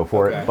turn, go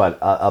for Okay. it. But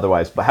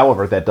otherwise, but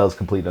however, that does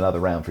complete another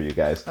round for you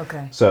guys.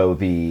 Okay. So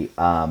the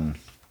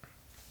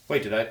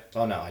Wait, did I?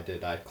 Oh no, I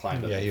did. I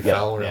climbed up. Yeah, you Yeah.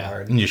 fell real Yeah.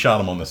 hard. And you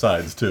shot him on the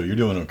sides too. You're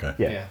doing okay.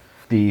 yeah. Yeah.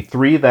 The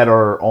 3 that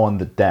are on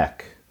the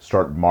deck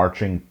start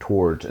marching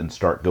towards and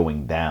start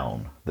going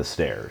down the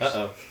stairs.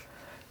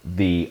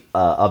 The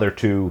other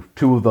two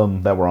of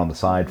them that were on the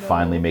side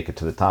finally make it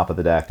to the top of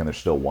the deck, and there's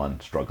still one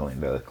struggling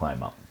to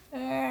climb up.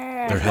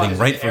 They're heading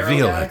right for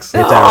VLX. It's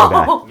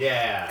Arrow Guy.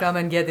 Yeah. Come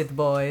and get it,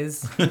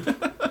 boys.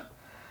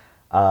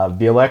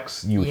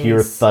 VLX, you hear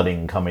Yes.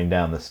 thudding coming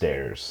down the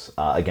stairs.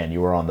 Again,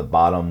 you were on the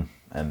bottom,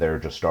 and they're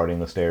just starting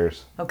the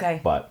stairs. Okay.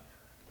 But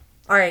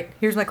All right,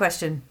 here's my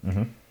question.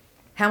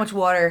 How much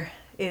water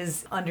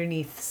is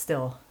underneath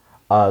still?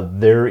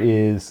 there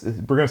is,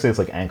 we're gonna say it's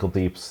like ankle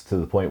deeps to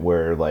the point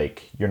where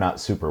like you're not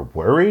super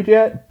worried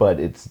yet, but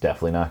it's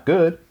definitely not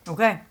good.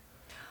 Okay.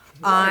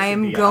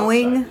 I'm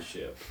going.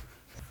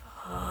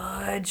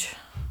 Fudge.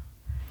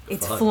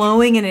 It's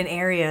flowing in an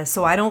area,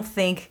 so I don't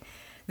think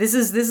this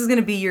is going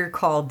to be your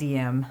call,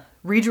 DM.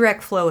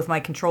 Redirect flow with my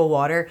control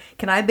water.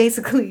 Can I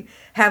basically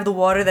have the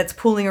water that's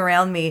pooling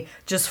around me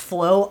just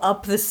flow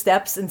up the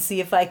steps and see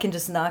if I can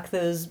just knock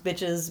those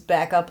bitches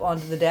back up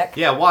onto the deck?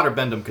 Yeah,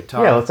 waterbend them,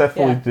 Qatar. Yeah, let's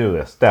definitely Yeah. do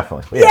this.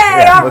 Definitely. Yay!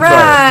 All let's try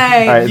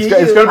right. it. All right,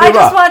 it's gonna be I rough.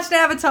 just watched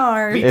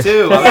Avatar. Me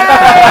too.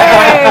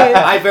 Yay!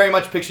 I very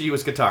much picture you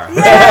as Qatar.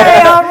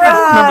 Yay! All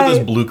right. Remember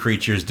those blue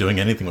creatures doing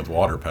anything with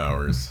water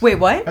powers? Wait,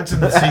 what? That's in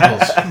the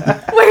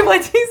sequels. Wait,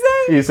 what'd you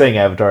say? He's saying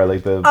Avatar,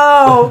 like the.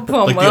 Oh,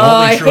 Like the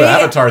I only true hate-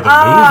 Avatar, the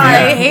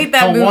I movie. hate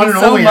that The movie one and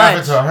so only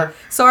much. Avatar.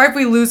 Sorry if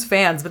we lose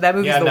fans, but that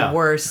movie's Yeah, the no.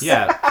 worst.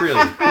 Yeah, really.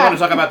 We want to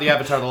talk about the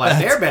Avatar: The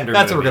Last Airbender.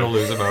 That's what we're movie. gonna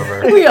lose him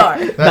over. We are.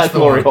 That's Not the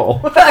glory one.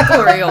 hole. That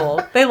glory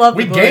hole. They love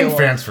We the glory gain hole.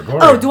 fans for glory.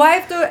 Oh, do I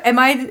have to? Am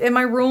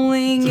I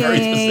rolling? It's a very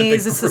specific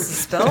Is this a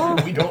spell?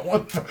 We don't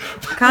want the...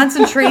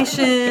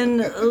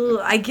 Concentration.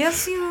 I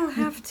guess you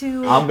have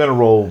to. I'm gonna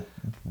roll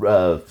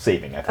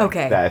saving. I think.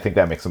 Okay. I think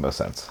that makes the most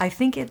sense. I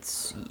think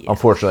it's.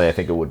 Unfortunately, I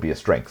think it would be a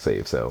strength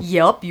save. So,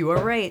 Yup, you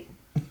are right.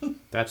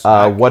 That's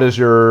what is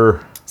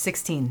your?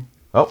 16.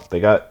 Oh, they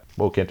got.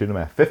 Well, can't do the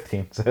math.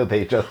 15. So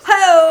they just.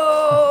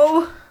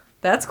 Oh,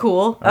 that's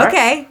cool. All right.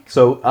 Okay.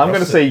 So I'm going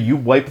to say you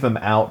wipe them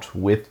out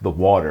with the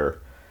water.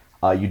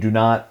 You do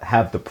not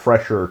have the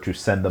pressure to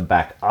send them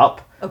back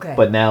up. Okay.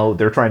 But now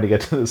they're trying to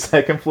get to the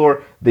second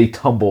floor. They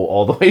tumble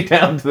all the way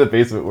down to the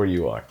basement where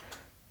you are.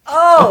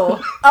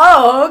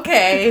 Oh,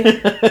 okay.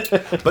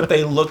 But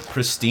they look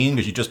pristine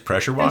because you just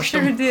pressure I washed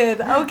sure them. did.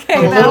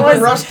 Okay, A little bit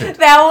rusted.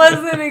 that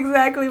wasn't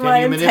exactly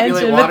my you manipulate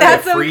intention, water but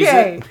that's to freeze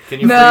okay. it? Can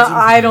you No, freeze them?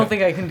 I don't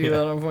think I can do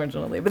that,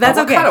 unfortunately. But that's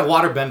what okay. kind of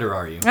waterbender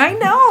are you? I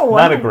know.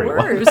 Not I'm a great one.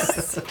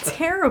 worse.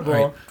 Terrible.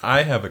 Right.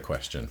 I have a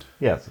question.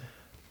 Yes.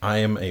 I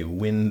am a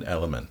wind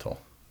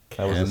elemental.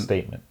 That was a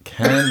statement.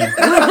 Can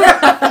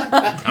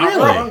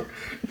really?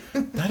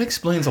 That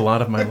explains a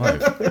lot of my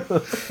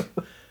life.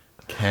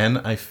 Can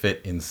I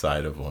fit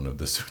inside of one of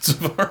the suits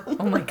of armor?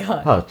 Oh my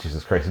god. Oh,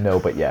 Jesus Christ. No,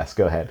 but yes.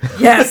 Go ahead.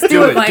 Yes,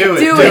 do it, Mike. Do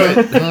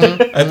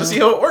it. I have to see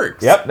how it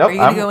works. Yep. Nope. Are you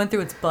gonna go in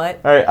through its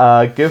butt? All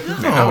right. Give.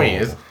 How he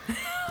is.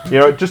 You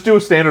know, just do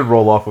a standard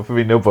roll off with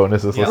no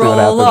bonuses. Let's see what Roll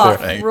happens off.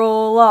 there. Right.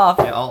 Roll off.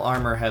 Yeah, all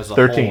armor has a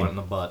 13. hole in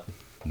the butt.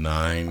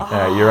 9.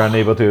 You're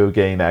unable to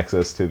gain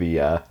access to the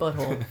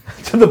Butthole.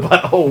 to the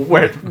butthole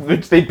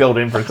which they built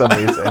in for some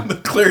reason.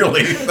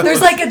 Clearly.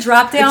 There's like a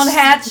drop down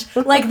hatch,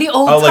 like the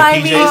old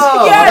like timey. PJs?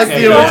 Oh, Yes,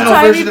 okay. the The old original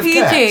timey version of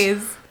Cats.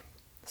 PJs.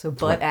 So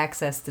butt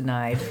access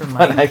denied from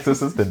But Mike.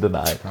 access has been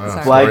denied.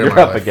 Sorry. Flag, Story you're of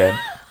my up life. again.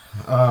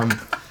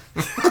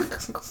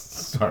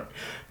 Sorry.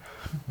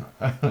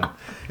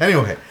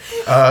 Anyway,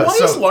 Why is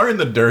so Lauren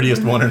the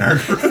dirtiest one in our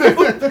group?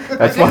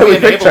 That's why we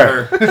picked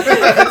her.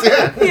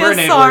 Yeah,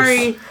 enablers.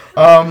 sorry.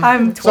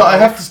 I'm 12. so I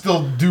have to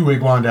still do a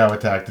Guandao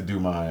attack to do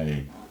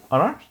my.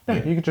 Unarmed? Yeah,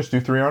 you can just do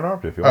 3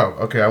 unarmed if you want.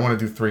 Oh, okay. I want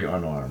to do 3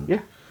 unarmed.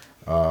 Yeah.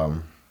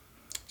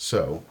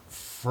 So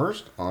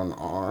first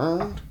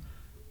unarmed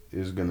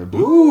is gonna be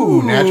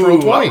natural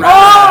 20. Oh,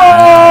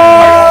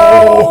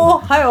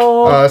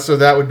 hi-oh. So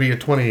that would be a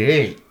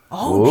 28.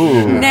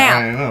 Ooh. Now,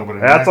 I know, but a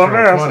That's on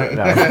there. natural 20.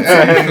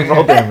 No.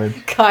 Roll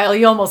damage. Kyle,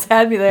 you almost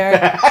had me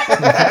there.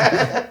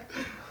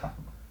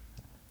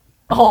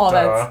 Oh,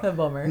 that's a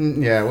bummer.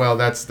 Yeah, well,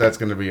 that's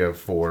gonna be a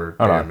 4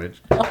 on.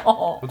 damage.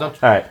 All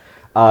right.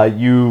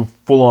 You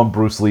full on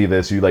Bruce Lee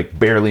this. You like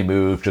barely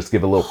move. Just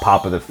give a little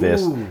pop of the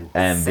fist,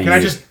 and the Can I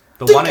just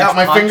The dink 1 inch out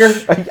my punch.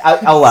 finger?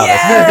 I'll allow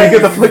it. You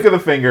get the flick of the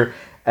finger,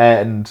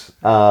 and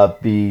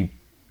the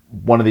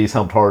one of these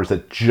helmed horrors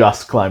that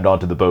just climbed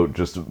onto the boat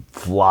just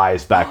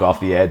flies back off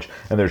the edge,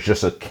 and there's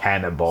just a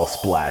cannonball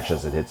splash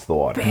as it hits the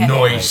water.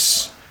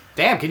 Nice.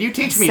 Damn, can you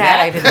teach me Sad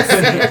I that?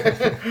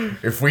 didn't see it.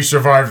 If we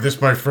survive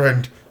this, my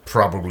friend,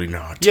 probably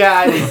not. Yeah,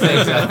 I didn't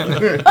think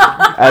so.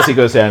 As he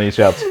goes down, he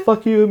shouts,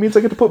 "Fuck you! It means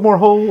I get to put more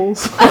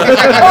holes." That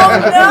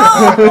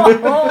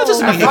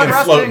doesn't mean you fun,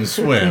 can float Rustin. and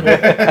swim.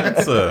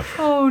 That's,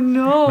 Oh,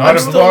 no. Not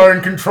if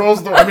Lauren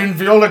controls the. I mean,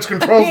 Violix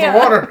controls Yeah. the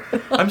water.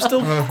 I'm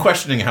still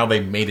questioning how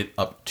they made it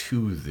up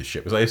to the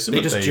ship. 'Cause I assume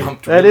They that just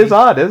jumped. That is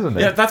odd, isn't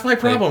it? Yeah, that's my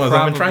problem. Is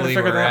I've been trying to probably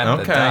figure were that out.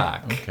 at the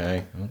dock.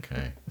 Okay.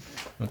 Okay,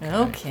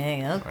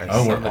 okay.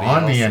 Oh, we're Somebody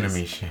on the else's.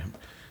 enemy ship.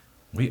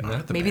 We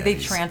are the Maybe they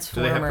baddies.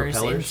 transformers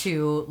propellers?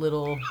 into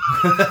little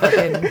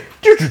fucking,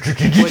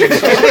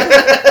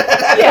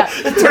 yeah,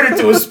 Turn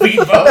into a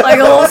speedboat. like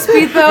a little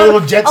speedboat, A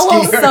little jet a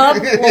little ski.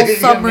 little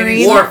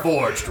submarine.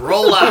 Warforged,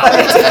 roll out.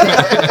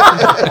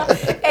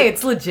 Hey,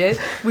 it's legit.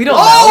 We don't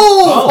know.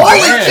 Oh, holy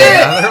Yeah,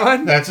 shit! another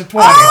one? That's a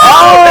 20.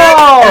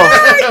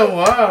 Oh!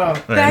 Wow.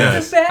 Very Back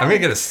nice. to back. I'm gonna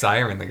get a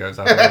siren that goes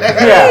off.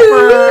 Yeah.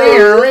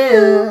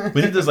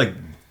 We need those like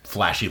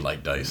flashy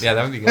light dice. Yeah,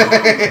 that would be good.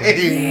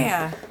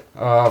 Yeah.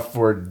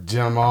 For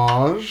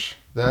damage,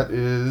 that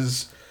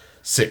is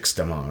 6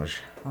 damage.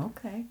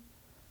 Okay.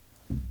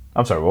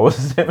 I'm sorry, what was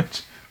his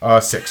damage?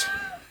 6.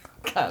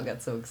 Kyle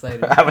got so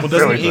excited. I was Well,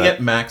 doesn't really he sad.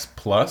 get max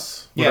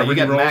plus? Yeah, whatever you he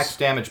get rolls? max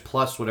damage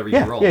plus whatever you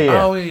Yeah, roll.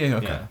 yeah. Oh, yeah,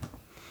 okay. Yeah.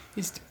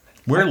 He's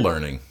We're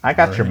learning. I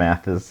got your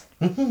math. Is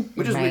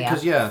Which is weird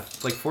because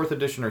it's like 4th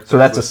edition or. so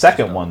that's a third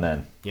second edition. one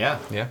then. Yeah.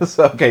 Yeah.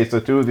 So, okay, so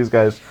 2 of these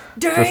guys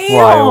just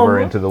fly Damn! over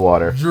into the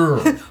water.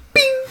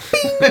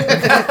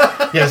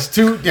 Yes,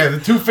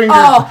 the 2 fingers.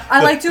 Oh,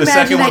 I like to the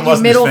imagine second one that you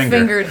wasn't his middle finger.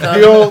 fingered The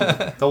them, old.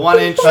 The 1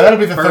 inch. That'll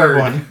be the third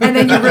one. and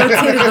then you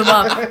rotated them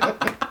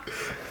up.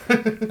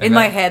 In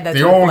my head, that's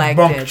The what old Black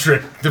bump did.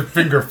 trick, the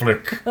finger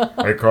flick,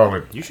 I call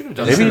it. You should have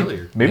done this Maybe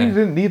earlier. maybe you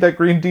didn't need that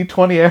green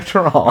D20 after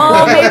all.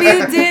 Oh, maybe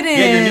you didn't.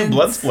 Yeah, your new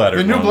blood splatter.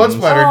 The new ones. blood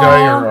splatter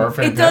die are It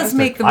fantastic. does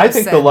make the most I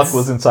think sense. the luck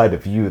was inside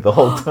of you the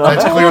whole time.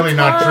 That's clearly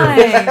not true. time.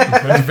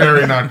 That's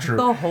very not true.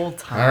 The whole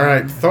time. All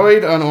right,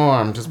 Thoid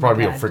unarmed. Just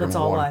probably a God, friggin' let's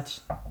all 1. watch.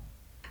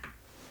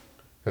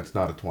 That's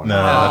not a 20. No,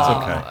 that's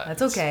okay.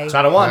 That's okay. It's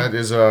not a 1. That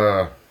is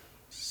a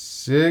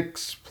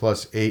 6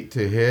 plus 8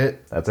 to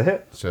hit. That's a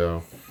hit.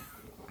 So,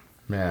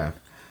 math.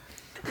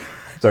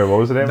 Sorry, what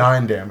was the damage?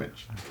 9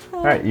 damage.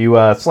 All right, you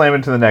slam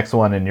into the next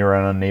one, and you're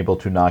unable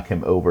to knock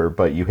him over,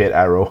 but you hit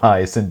Arrow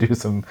Eyes and do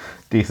some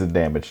decent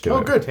damage to Oh,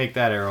 him. good. Take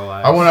that, Arrow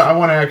Eyes. I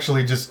want to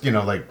actually just,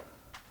 like,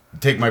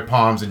 take my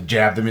palms and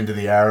jab them into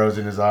the arrows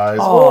in his eyes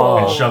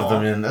and shove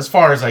them in as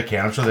far as I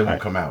can. I'm sure they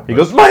won't come out. He but-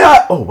 goes, my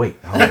eye! Oh, wait.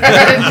 Oh, my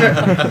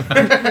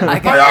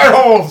eye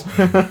holes!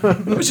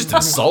 It was just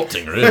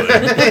insulting, really.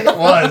 It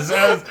was.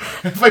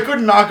 If I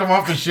couldn't knock him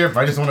off the ship,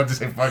 I just wanted to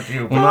say fuck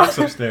you. Well, Knock's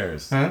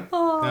upstairs. But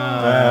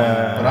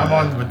I'm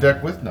on the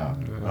deck with Knock.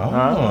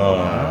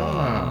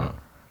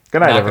 Good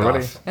night, Knock it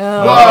everybody. off.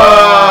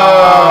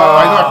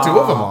 I knocked 2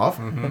 of them off.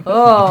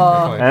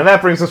 And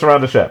that brings us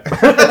around the ship.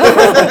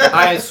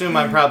 I assume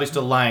I'm probably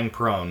still lying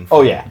prone.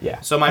 Oh,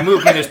 yeah. So my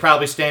movement is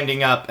probably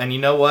standing up, and you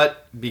know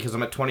what? Because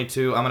I'm at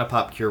 22, I'm gonna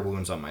pop Cure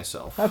Wounds on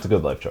myself. That's a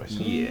good life choice.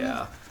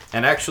 Yeah.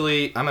 And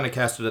actually, I'm gonna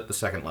cast it at the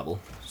 2nd level.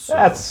 So,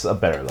 That's a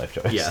better life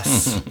choice.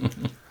 yes.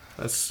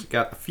 Let's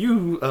got a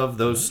few of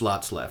those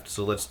slots left,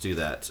 so let's do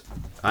that.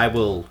 I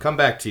will come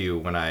back to you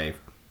when I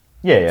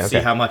Yeah, see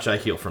okay. how much I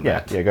heal from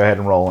Yeah, that. go ahead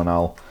and roll, and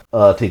I'll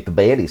take the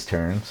baddies'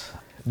 turns.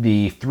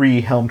 The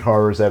 3 helmed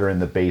horrors that are in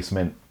the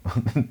basement,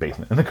 in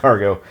the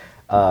cargo,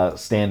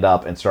 stand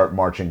up and start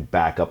marching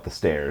back up the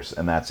stairs,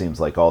 and that seems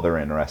like all they're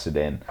interested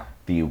in.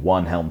 The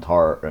 1 helmed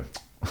horror,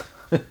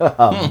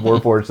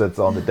 Warforged that's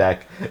on the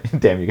deck,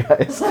 damn you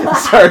guys,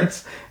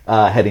 starts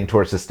heading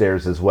towards the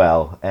stairs as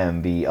well,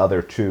 and the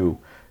other 2,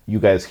 you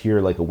guys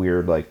hear like a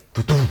weird like,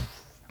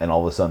 and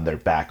all of a sudden they're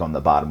back on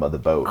the bottom of the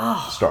boat,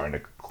 starting to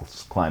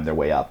climb their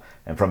way up.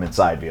 And from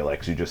inside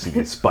Felix, you just see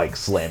these spikes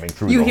slamming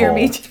through You the hear hull.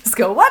 me just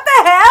go, what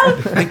the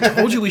hell? I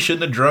told you we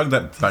shouldn't have drugged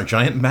that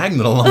giant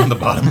magnet along the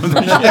bottom of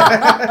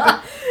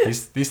the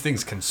ship. These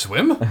things can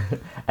swim?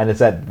 And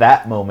it's at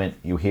that moment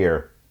you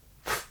hear.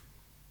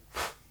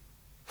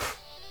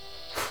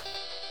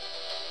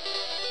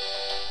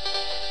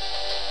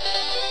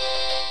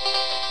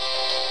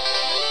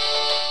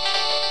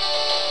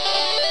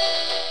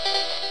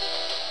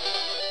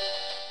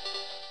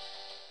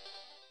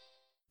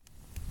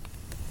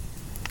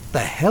 The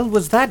hell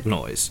was that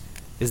noise?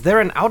 Is there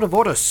an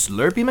out-of-order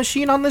Slurpee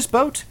machine on this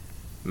boat?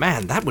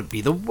 Man, that would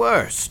be the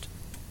worst.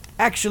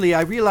 Actually,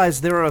 I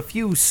realize there are a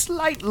few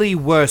slightly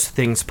worse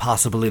things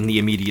possible in the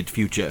immediate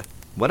future.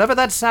 Whatever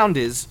that sound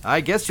is,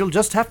 I guess you'll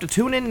just have to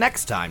tune in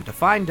next time to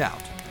find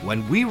out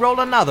when we roll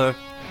another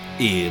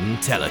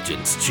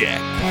intelligence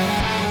check.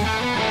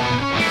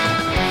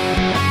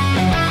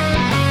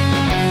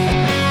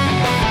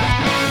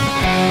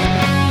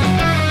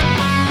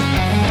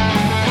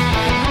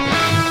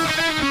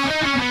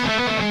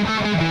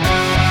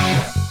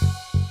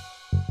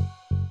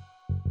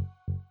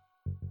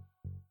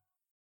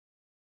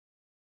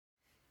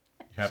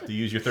 You have to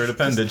use your third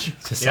appendage.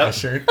 Yep.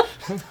 Shirt.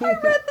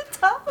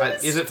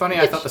 Is it funny?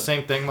 I thought the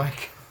same thing,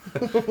 Mike.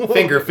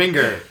 Finger.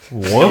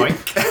 What?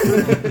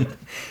 Yoink.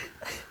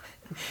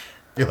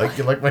 You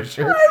like my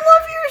shirt? I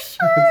love your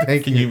shirt.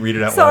 Thank Can you read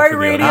it out Sorry, loud for the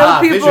radio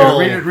audience? people.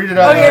 visual. Read it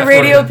out. Okay, loud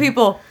radio for me.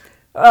 people.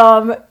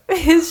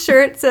 His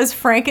shirt says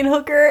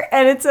Frankenhooker,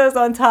 and it says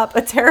on top,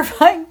 a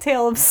terrifying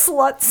tale of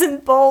sluts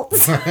and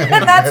bolts.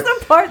 And that's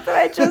the part that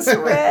I just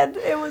read.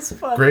 It was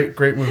fun.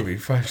 Great movie.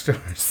 5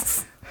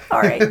 stars. All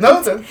right,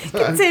 No, that's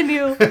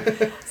continue.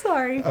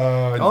 Sorry.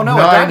 Oh no, 9 I'm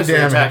dynasty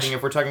damage. attacking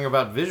if we're talking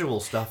about visual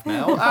stuff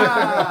now.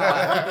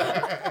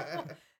 Ah.